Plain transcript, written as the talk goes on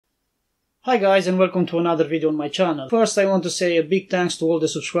Hi guys, and welcome to another video on my channel. First, I want to say a big thanks to all the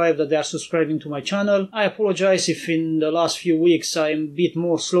subscribers that are subscribing to my channel. I apologize if in the last few weeks I'm a bit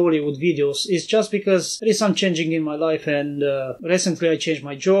more slowly with videos. It's just because there is some changing in my life, and recently I changed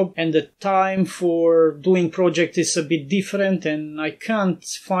my job and the time for doing project is a bit different and I can't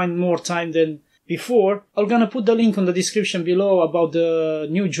find more time than before. I'm gonna put the link on the description below about the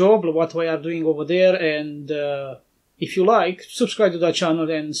new job, what we are doing over there, and if you like, subscribe to the channel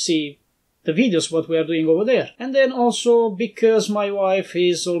and see the videos what we are doing over there. And then also because my wife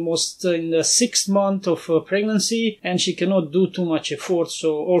is almost in the 6th month of pregnancy and she cannot do too much effort,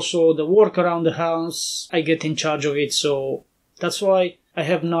 so also the work around the house I get in charge of it, so that's why I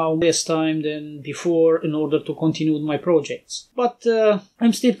have now less time than before in order to continue with my projects. But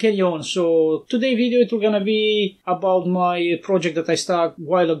I'm still carry on. So today's video it will gonna be about my project that I started a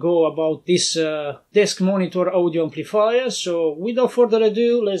while ago about this desk monitor audio amplifier. So without further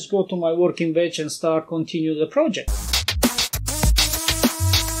ado, let's go to my working bench and start continue the project.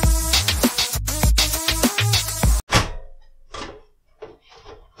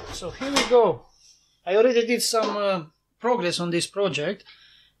 So here we go. I already did some progress on this project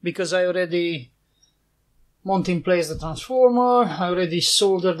because I already mounted in place the transformer. I already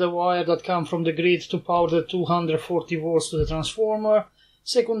soldered the wire that come from the grid to power the 240 volts to the transformer,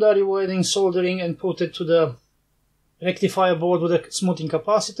 secondary wiring soldering, and put it to the rectifier board with the smoothing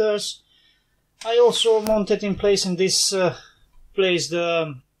capacitors. I also mounted in place in this place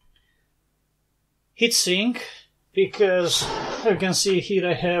the heatsink, because you can see here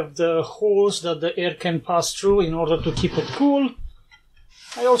I have the holes that the air can pass through in order to keep it cool.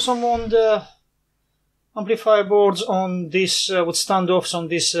 I also mount the amplifier boards on this with standoffs on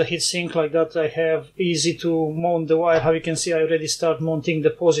this heatsink, like that. I have easy to mount the wire. How you can see I already start mounting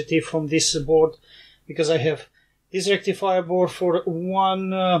the positive from this board, because I have this rectifier board for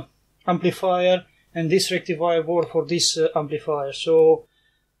one amplifier and this rectifier board for this amplifier. So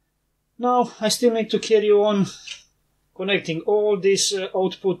now I still need to carry on connecting all this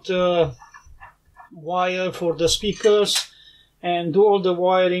output wire for the speakers and do all the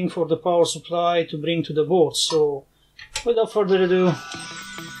wiring for the power supply to bring to the board. So without further ado,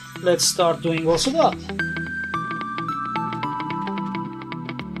 let's start doing also that.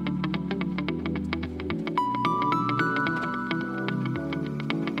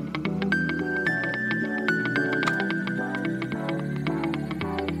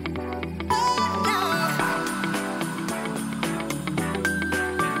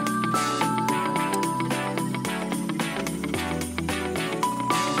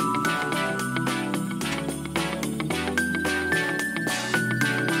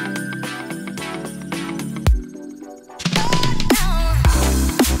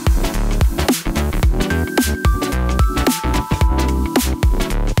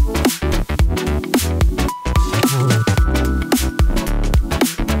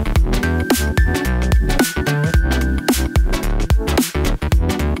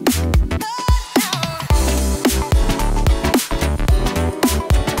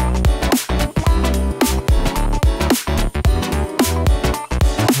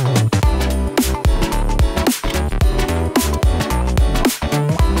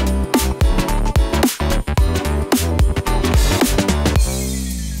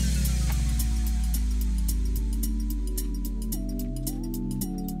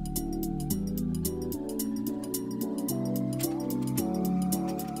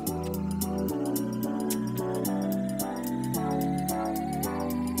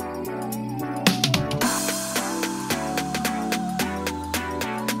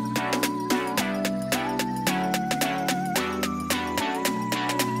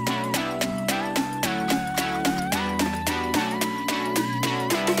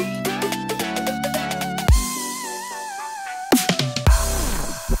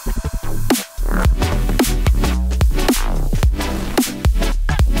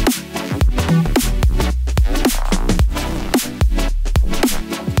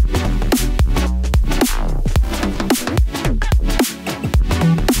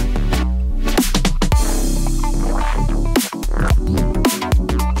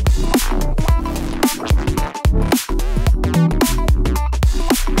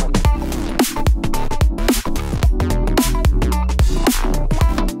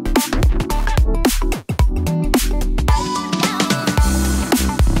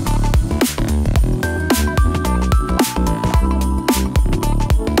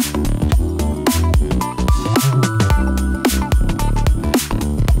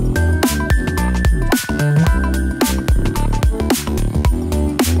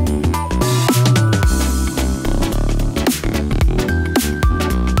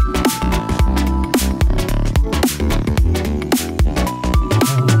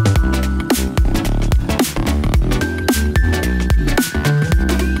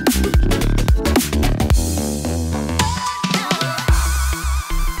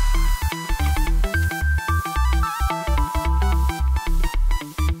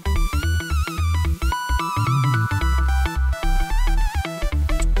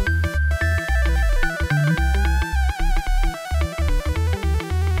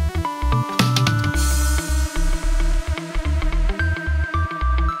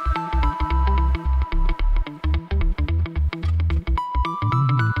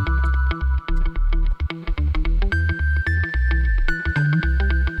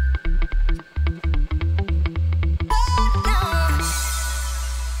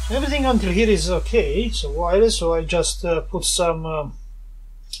 everything until here is okay, so wireless, so I just put some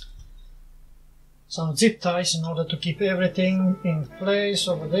zip ties in order to keep everything in place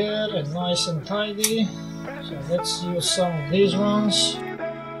over there and nice and tidy. So let's use some of these ones.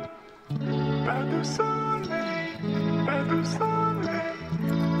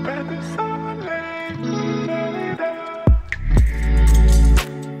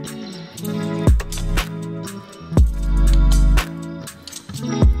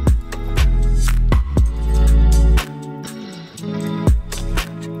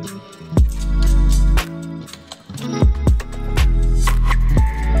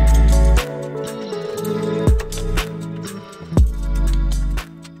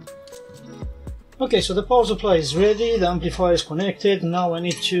 Okay, so the power supply is ready, the amplifier is connected. Now I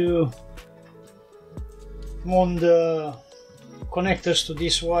need to mount the connectors to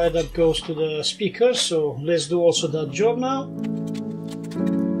this wire that goes to the speakers, so let's do also that job now.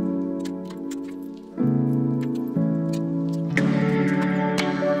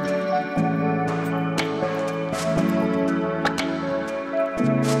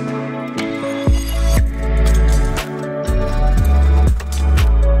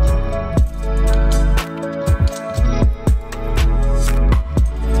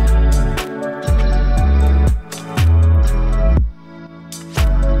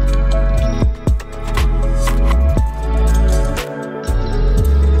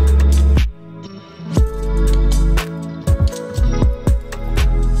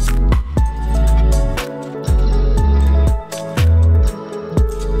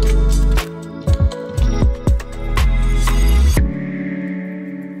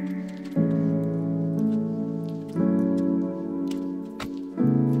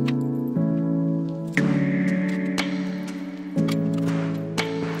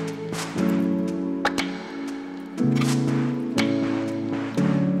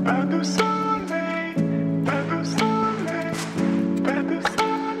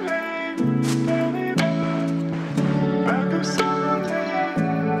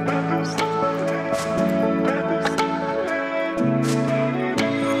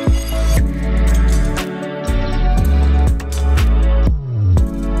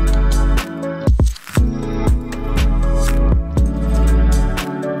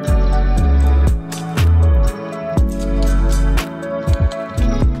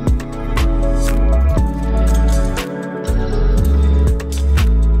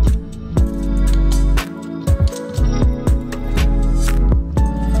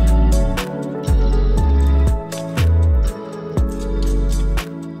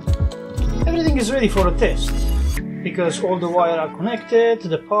 Is ready for a test because all the wires are connected,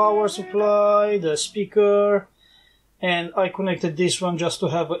 the power supply, the speaker, and I connected this one just to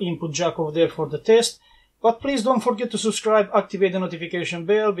have an input jack over there for the test. But please don't forget to subscribe, activate the notification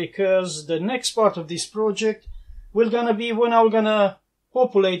bell, because the next part of this project will gonna be when I'm gonna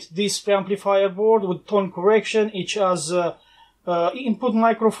populate this preamplifier board with tone correction. Each has input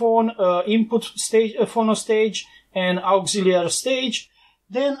microphone, input stage, phono stage, and auxiliary stage.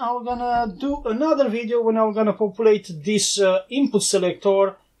 Then I'm gonna do another video when I'm gonna populate this input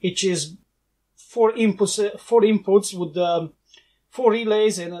selector, which is four inputs with 4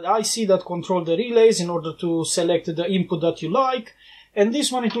 relays and an IC that control the relays in order to select the input that you like. And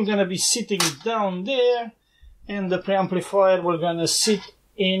this one, it will gonna be sitting down there, and the preamplifier will gonna sit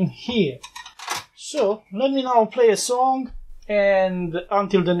in here. So let me now play a song, and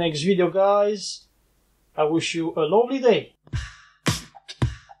until the next video, guys, I wish you a lovely day.